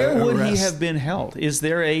gun battle. Where would he arrest. have been held? Is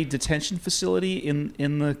there a detention facility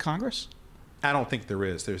in the Congress? I don't think there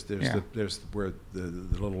is. There's where the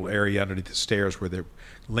little area underneath the stairs where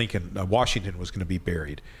Washington was going to be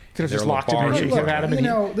buried. Could have There just are locked him in. bars. Could have had him in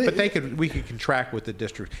here. But we could contract with the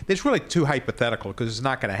district. It's really too hypothetical because it's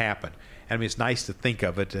not going to happen. I mean, it's nice to think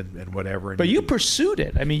of it and whatever. But you pursued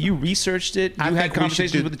it. I mean, you researched it. You had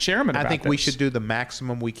conversations with the chairman about I think this. we should do the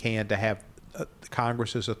maximum we can to have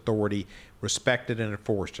Congress's authority respected and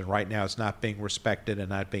enforced. And right now it's not being respected and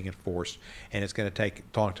not being enforced. And it's going to take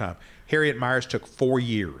a long time. Harriet Miers took 4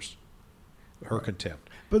 years, her contempt.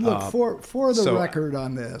 But look, for the record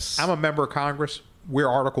on this. I'm a member of Congress. We're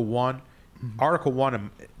Article 1. Mm-hmm. Article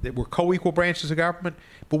 1, we're co-equal branches of government,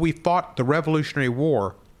 but we fought the Revolutionary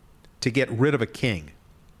War to get rid of a king,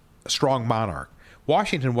 a strong monarch.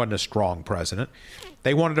 Washington wasn't a strong president.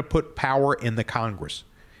 They wanted to put power in the Congress.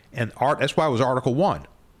 And that's why it was Article 1.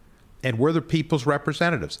 And we're the people's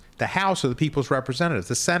representatives. The House are the people's representatives.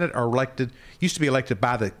 The Senate are used to be elected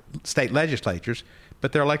by the state legislatures,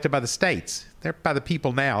 but they're elected by the states. They're by the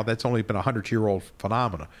people now. That's only been a 100-year-old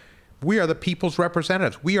phenomenon. We are the people's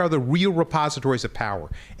representatives. We are the real repositories of power.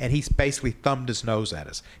 And he's basically thumbed his nose at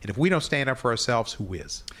us. And if we don't stand up for ourselves, who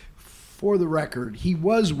is? For the record, he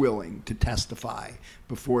was willing to testify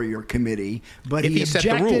before your committee, but he set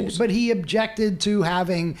the rules. But he objected to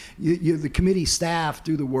having the committee staff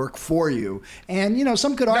do the work for you. And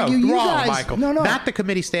some could argue you wrong, guys. Michael. No, not the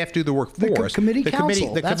committee staff do the work for us. Committee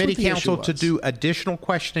counsel. The That's committee what the counsel issue to was. do additional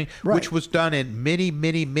questioning, which was done in many,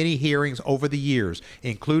 many, many hearings over the years,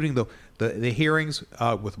 including the hearings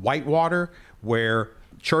with Whitewater, where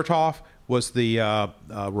Chertoff was the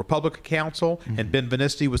Republican counsel, and Ben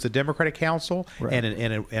Veniste was the Democratic counsel, and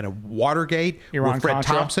a Watergate, where Fred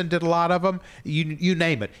Thompson did a lot of them. You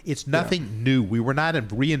name it. It's nothing new. We were not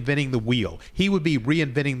reinventing the wheel. He would be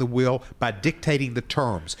reinventing the wheel by dictating the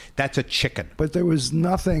terms. That's a chicken. But there was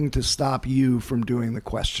nothing to stop you from doing the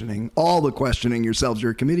questioning, all the questioning yourselves.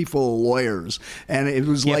 You're a committee full of lawyers, and it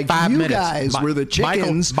was like 5 you minutes. guys were the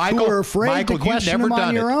chickens Michael, who were afraid to question them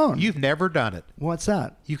on your own. You've never done it. What's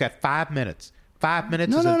that? You've got 5 minutes. 5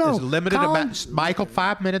 minutes is No. a limited Colin, amount. Michael,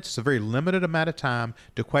 5 minutes is a very limited amount of time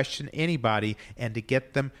to question anybody and to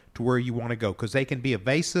get them to where you want to go, because they can be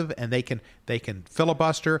evasive and they can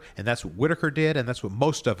filibuster, and that's what Whitaker did, and that's what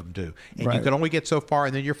most of them do. And you can only get so far,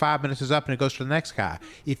 and then your 5 minutes is up, and it goes to the next guy.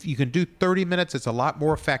 If you can do 30 minutes, it's a lot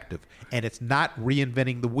more effective, and it's not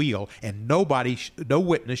reinventing the wheel. And no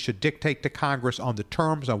witness should dictate to Congress on the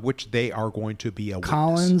terms on which they are going to be a witness.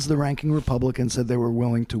 Collins, the ranking Republican, said they were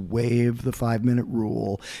willing to waive the 5-minute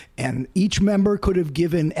rule, and each member could have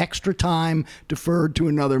given extra time deferred to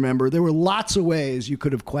another member. There were lots of ways you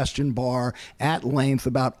could have questioned Barr at length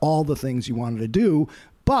about all the things you wanted to do,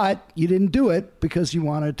 but you didn't do it because you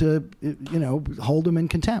wanted to, hold him in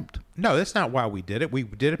contempt. No, that's not why we did it. We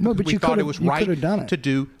did it because we thought it was right to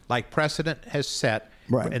do, like precedent has set.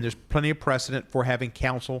 Right. And there's plenty of precedent for having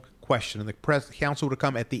counsel question. And the counsel would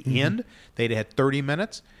come at the end. They'd had 30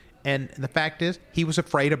 minutes. And the fact is, he was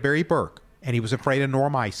afraid of Barry Burke, and he was afraid of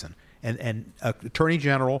Norm Eisen. And an attorney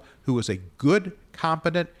general who was a good,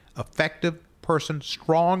 competent, effective person,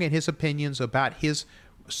 strong in his opinions about his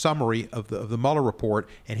summary of the Mueller report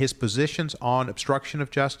and his positions on obstruction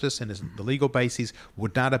of justice and the legal bases,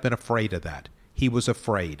 would not have been afraid of that. He was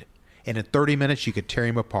afraid. And in 30 minutes, you could tear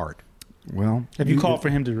him apart. Well, have you called for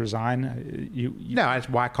him to resign? No, that's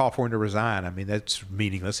why I call for him to resign. I mean, that's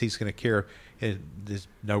meaningless. He's going to care. There's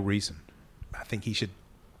no reason. I think he should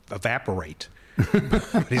evaporate.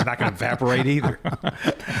 But he's not going to evaporate either.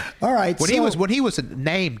 All right. When he was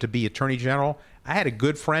named to be Attorney General, I had a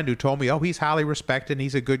good friend who told me, "Oh, he's highly respected, and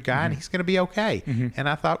he's a good guy, and he's going to be okay." And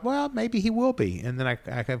I thought, well, maybe he will be. And then I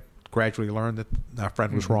have gradually learned that my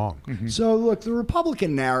friend was wrong. So, look, the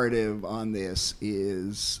Republican narrative on this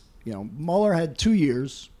is, Mueller had 2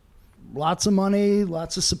 years, lots of money,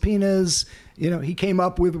 lots of subpoenas. He came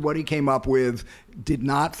up with what he came up with, did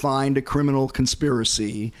not find a criminal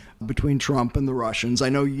conspiracy between Trump and the Russians. I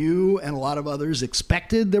know you and a lot of others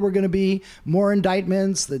expected there were going to be more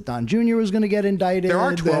indictments, that Don Jr. was going to get indicted. There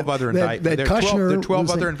are 12 other indictments. There are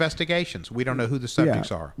 12 other investigations. We don't know who the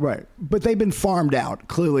subjects are. Right. But they've been farmed out.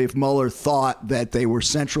 Clearly, if Mueller thought that they were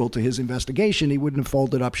central to his investigation, he wouldn't have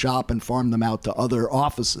folded up shop and farmed them out to other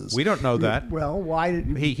offices. We don't know that. Well, why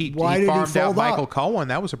did he why did farmed he out fold Michael up? Cohen?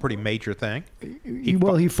 That was a pretty major thing.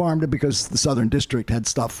 He farmed it because the Southern District had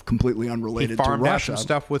stuff completely unrelated to Russia. He farmed out some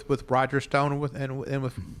stuff with Roger Stone and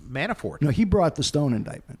with Manafort. No, he brought the Stone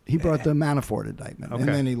indictment. He brought the Manafort indictment, and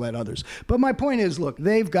then he let others. But my point is, look,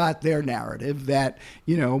 they've got their narrative that,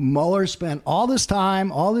 Mueller spent all this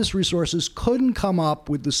time, all this resources, couldn't come up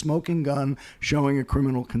with the smoking gun showing a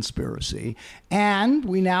criminal conspiracy. And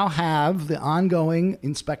we now have the ongoing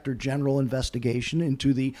Inspector General investigation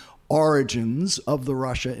into the origins of the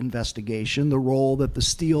Russia investigation, the role that the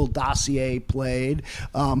Steele dossier played.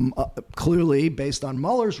 Clearly, based on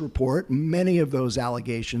Mueller's report, many of those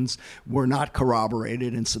allegations were not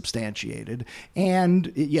corroborated and substantiated,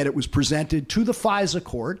 and yet it was presented to the FISA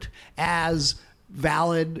court as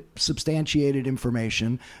valid, substantiated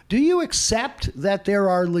information. Do you accept that there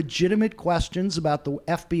are legitimate questions about the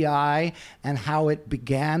FBI and how it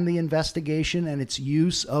began the investigation and its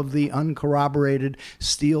use of the uncorroborated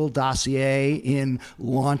Steele dossier in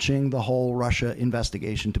launching the whole Russia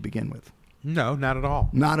investigation to begin with? No, not at all.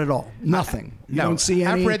 Not at all. Nothing. You don't see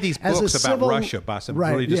any. I've read these books about Russia by some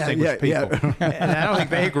really distinguished people, and I don't think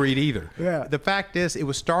they agreed either. Yeah. The fact is, it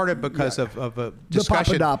was started because of a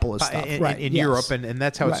discussion the Papadopoulos stuff, in Europe, and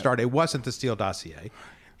that's how it started. It wasn't the Steele dossier.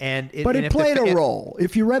 But it played a role.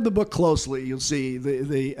 If you read the book closely, you'll see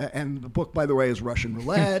and the book, by the way, is Russian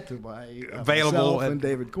Roulette by available myself and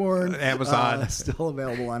David Korn, Amazon, still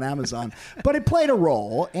available on Amazon. But it played a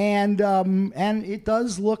role, and it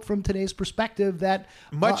does look from today's perspective that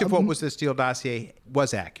much of what was the Steele dossier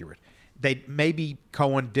was accurate. Maybe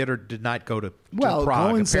Cohen did or did not go to Prague.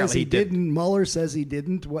 Cohen says he didn't. Mueller says he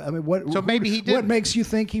didn't. So maybe he did. What makes you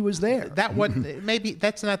think he was there? That one, maybe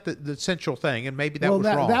that's not the central thing, and maybe that was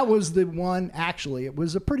wrong. That was the one. Actually, it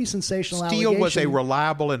was a pretty sensational Steele allegation. was a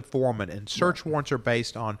reliable informant, and search warrants are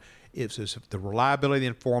based on the reliability of the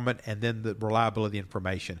informant and then the reliability of the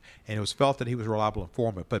information. And it was felt that he was a reliable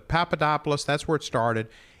informant. But Papadopoulos, that's where it started.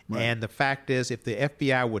 Right. And the fact is, if the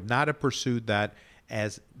FBI would not have pursued that,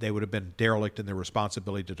 as they would have been derelict in their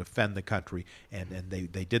responsibility to defend the country, and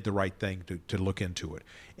they did the right thing to look into it,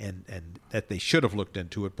 and that they should have looked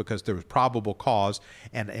into it because there was probable cause,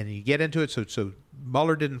 and you get into it. So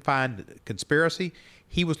Mueller didn't find conspiracy.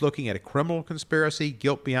 He was looking at a criminal conspiracy,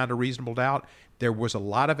 guilt beyond a reasonable doubt. There was a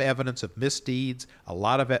lot of evidence of misdeeds, a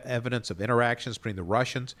lot of evidence of interactions between the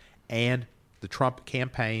Russians and the Trump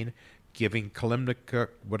campaign, giving Kalimnik,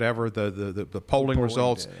 whatever, the polling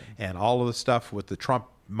results and all of the stuff with the Trump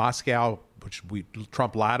Moscow, which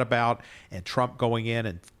Trump lied about, and Trump going in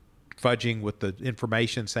and fudging with the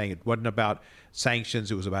information, saying it wasn't about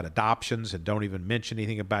sanctions, it was about adoptions, and don't even mention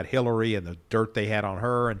anything about Hillary and the dirt they had on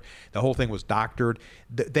her, and the whole thing was doctored.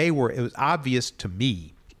 It was obvious to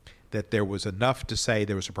me that there was enough to say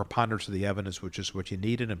there was a preponderance of the evidence, which is what you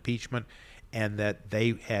need in impeachment, and that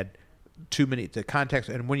they had too many the context.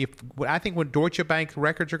 And I think when Deutsche Bank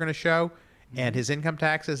records are going to show, and his income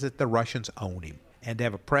taxes, that the Russians own him, and to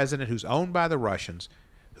have a president who's owned by the Russians,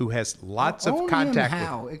 who has lots of contact.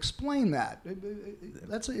 How? Explain that.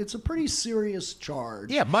 It's a pretty serious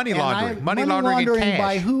charge. Yeah, money laundering, money laundering and cash.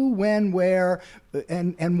 By who, when, where,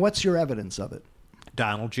 and what's your evidence of it?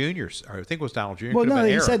 Donald Jr.'s, or I think it was Donald Jr. Well, no,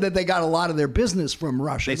 he said that they got a lot of their business from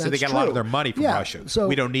Russia. They said they got a lot of their money from Russia. So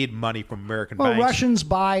we don't need money from American banks. Well, Russians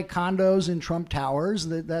buy condos in Trump Towers.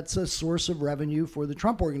 That's a source of revenue for the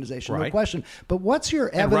Trump organization, no question. But what's your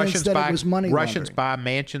evidence that it was money laundering? Russians buy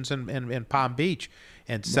mansions in Palm Beach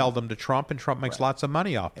and sell them to Trump, and Trump makes lots of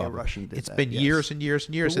money off of them. It's been years and years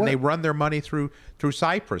and years, and they run their money through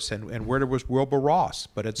Cyprus, and where there was Wilbur Ross,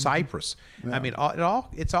 but it's Cyprus. I mean,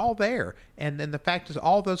 it's all there. And then the fact is,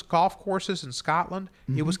 all those golf courses in Scotland,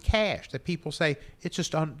 it was cash. That people say it's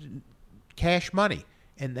just cash money.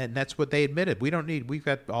 And that's what they admitted. We've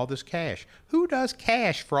got all this cash. Who does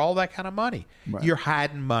cash for all that kind of money? Right. You're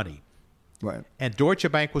hiding money. Right. And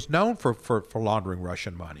Deutsche Bank was known for laundering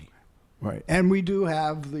Russian money. Right. And we do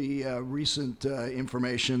have the recent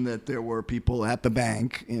information that there were people at the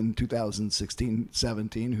bank in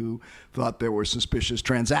 2016-17 who thought there were suspicious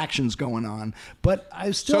transactions going on. But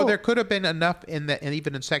So there could have been enough and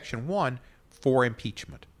even in Section 1 for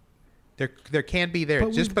impeachment. There can be there.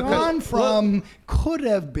 But just we've because gone from could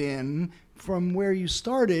have been from where you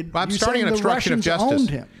started. Well, I'm starting an obstruction of justice.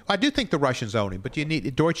 Owned him. I do think the Russians own him, but you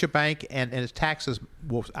need Deutsche Bank and its taxes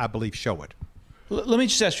will, I believe, show it. Let me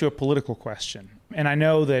just ask you a political question. And I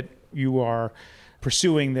know that you are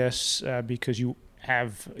pursuing this because you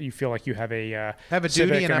feel like you have a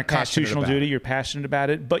duty and a constitutional duty. You're passionate about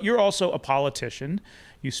it. But you're also a politician.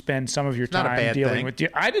 You spend some of your time dealing with...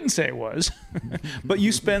 I didn't say it was. But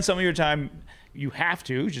you spend some of your time... You have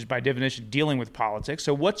to, just by definition, dealing with politics.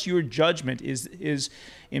 So what's your judgment? Is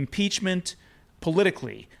impeachment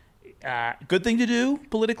politically... Good thing to do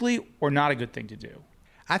politically or not a good thing to do?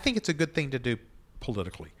 I think it's a good thing to do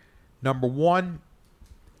politically. Number one,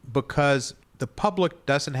 because the public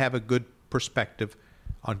doesn't have a good perspective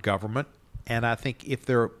on government. And I think if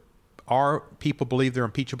there are people believe they're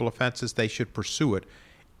impeachable offenses, they should pursue it.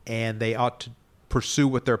 And they ought to pursue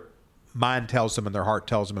what their mind tells them and their heart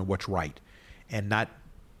tells them and what's right, and not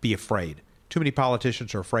be afraid. Too many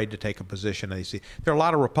politicians are afraid to take a position. And they see there are a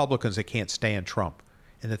lot of Republicans that can't stand Trump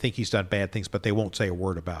and they think he's done bad things, but they won't say a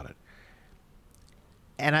word about it.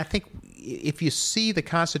 And I think if you see the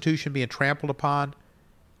Constitution being trampled upon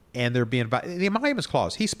and they're being the Emoluments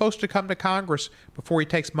Clause, he's supposed to come to Congress before he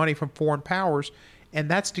takes money from foreign powers,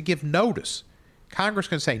 and that's to give notice. Congress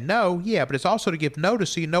can say no, yeah, but it's also to give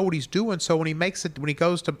notice so you know what he's doing. So when he makes it, when he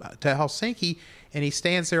goes to Helsinki and he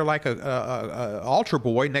stands there like a altar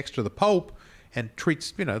boy next to the Pope and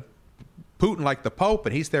treats Putin like the Pope,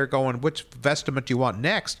 and he's there going, which vestment do you want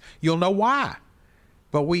next? You'll know why.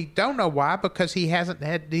 But we don't know why, because he's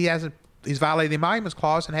violated the Emoluments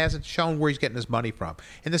Clause and hasn't shown where he's getting his money from.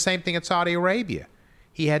 And the same thing in Saudi Arabia.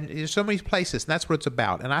 There's so many places, and that's what it's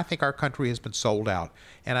about. And I think our country has been sold out.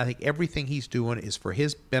 And I think everything he's doing is for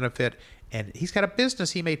his benefit. And he's got a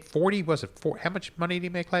business. He made how much money did he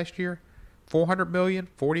make last year? 400 million,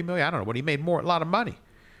 40 million? I don't know. But he made a lot of money.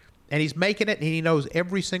 And he's making it, and he knows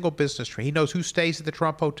every single business tree. He knows who stays at the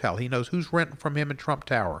Trump Hotel. He knows who's renting from him in Trump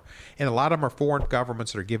Tower. And a lot of them are foreign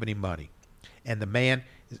governments that are giving him money. And the man,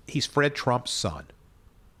 he's Fred Trump's son.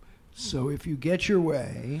 So if you get your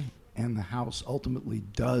way and the House ultimately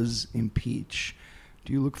does impeach,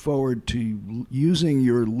 do you look forward to using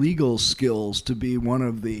your legal skills to be one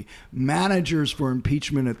of the managers for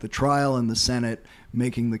impeachment at the trial in the Senate,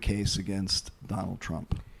 making the case against Donald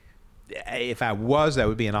Trump? If I was, that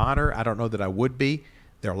would be an honor. I don't know that I would be.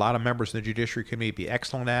 There are a lot of members in the Judiciary Committee who would be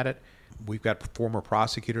excellent at it. We've got former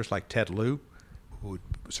prosecutors like Ted Lieu, who would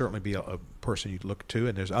certainly be a person you'd look to,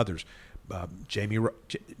 and there's others. Jamie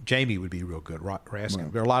would be real good.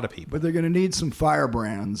 Raskin. There are a lot of people. But they're going to need some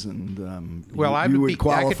firebrands, and you would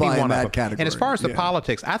qualify in that category. And as far as the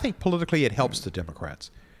politics, I think politically it helps the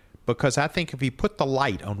Democrats, because I think if you put the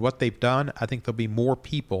light on what they've done, I think there'll be more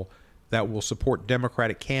people that will support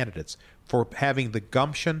Democratic candidates for having the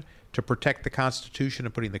gumption to protect the Constitution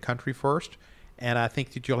and putting the country first. And I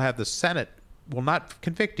think that you'll have the Senate will not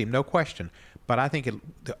convict him, no question. But I think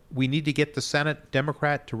we need to get the Senate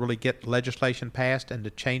Democrat to really get legislation passed and to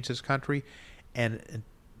change this country. And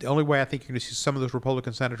the only way I think you're going to see some of those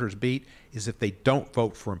Republican senators beat is if they don't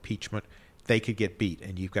vote for impeachment. They could get beat.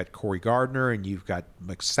 And you've got Cory Gardner, and you've got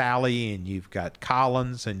McSally, and you've got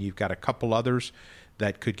Collins, and you've got a couple others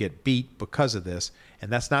that could get beat because of this.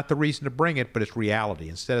 And that's not the reason to bring it, but it's reality.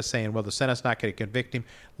 Instead of saying, well, the Senate's not going to convict him,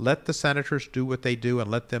 let the senators do what they do and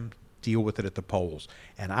let them deal with it at the polls.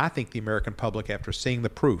 And I think the American public, after seeing the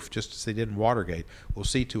proof, just as they did in Watergate, will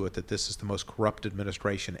see to it that this is the most corrupt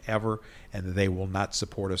administration ever, and that they will not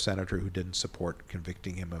support a senator who didn't support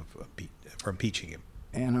convicting him for impeaching him.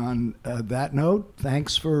 And on that note,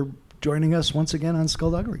 thanks for joining us once again on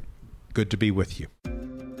Skullduggery. Good to be with you.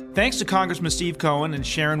 Thanks to Congressman Steve Cohen and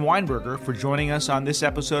Sharon Weinberger for joining us on this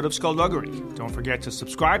episode of Skullduggery. Don't forget to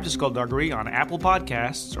subscribe to Skullduggery on Apple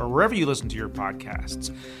Podcasts or wherever you listen to your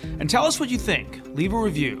podcasts. And tell us what you think. Leave a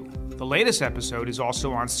review. The latest episode is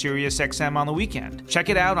also on SiriusXM on the weekend. Check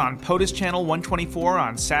it out on POTUS Channel 124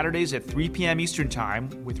 on Saturdays at 3 p.m. Eastern Time,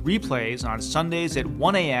 with replays on Sundays at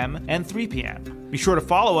 1 a.m. and 3 p.m. Be sure to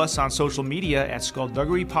follow us on social media at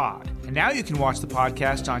Skullduggery Pod. And now you can watch the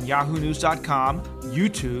podcast on YahooNews.com,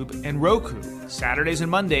 YouTube, and Roku, Saturdays and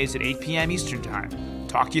Mondays at 8 p.m. Eastern Time.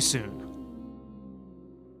 Talk to you soon.